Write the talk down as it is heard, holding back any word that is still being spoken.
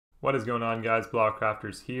What is going on, guys?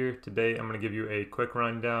 BlokCrafters here. Today I'm going to give you a quick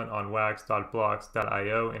rundown on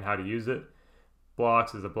wax.blocks.io and how to use it.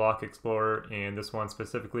 Blocks is a block explorer, and this one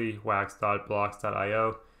specifically,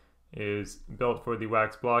 wax.blocks.io, is built for the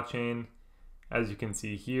Wax blockchain. As you can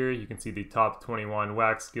see here, you can see the top 21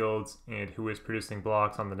 Wax guilds and who is producing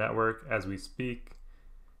blocks on the network as we speak.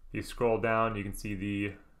 If you scroll down, you can see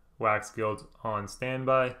the Wax guilds on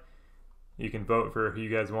standby. You can vote for who you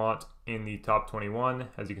guys want in the top 21.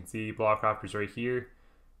 As you can see, BlokCrafters right here.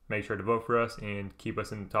 Make sure to vote for us and keep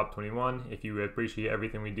us in the top 21 if you appreciate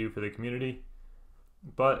everything we do for the community.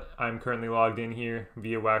 But I'm currently logged in here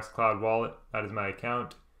via Wax Cloud Wallet. That is my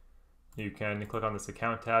account. You can click on this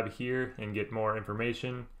account tab here and get more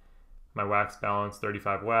information. My Wax balance,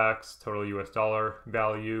 35 Wax, total US dollar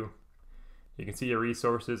value. You can see your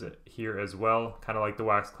resources here as well, kind of like the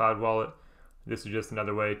Wax Cloud Wallet. This is just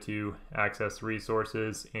another way to access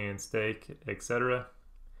resources and stake, etc.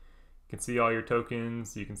 You can see all your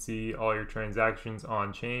tokens, you can see all your transactions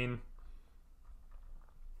on chain.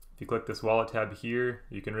 If you click this wallet tab here,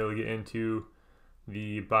 you can really get into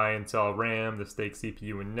the buy and sell RAM, the stake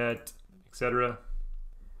CPU and net, etc.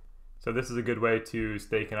 So this is a good way to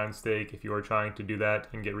stake and unstake if you are trying to do that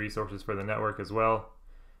and get resources for the network as well.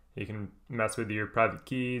 You can mess with your private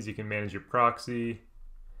keys, you can manage your proxy.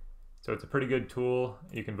 So it's a pretty good tool.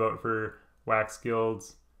 You can vote for Wax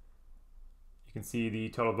guilds. You can see the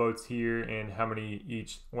total votes here and how many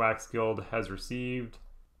each Wax guild has received.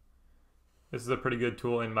 This is a pretty good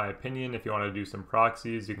tool in my opinion. If you want to do some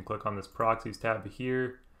proxies, you can click on this proxies tab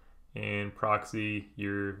here and proxy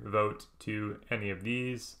your vote to any of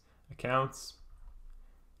these accounts.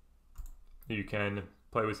 You can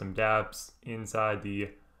play with some dApps inside the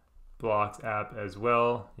Blocks app as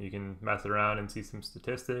well. You can mess it around and see some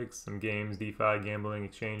statistics, some games, DeFi, gambling,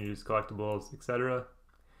 exchanges, collectibles, etc.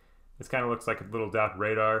 This kind of looks like a little dApp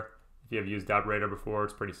radar. If you have used dApp radar before,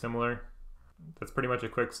 it's pretty similar. That's pretty much a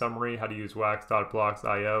quick summary how to use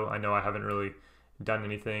wax.blocks.io. I know I haven't really done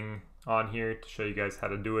anything on here to show you guys how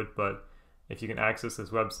to do it, but if you can access this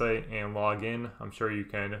website and log in, I'm sure you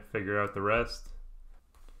can figure out the rest.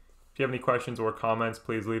 If you have any questions or comments,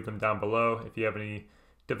 please leave them down below. If you have any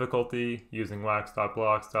difficulty using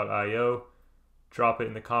wax.blocks.io, drop it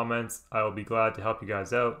in the comments. I will be glad to help you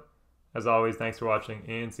guys out. As always, thanks for watching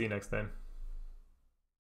and see you next time.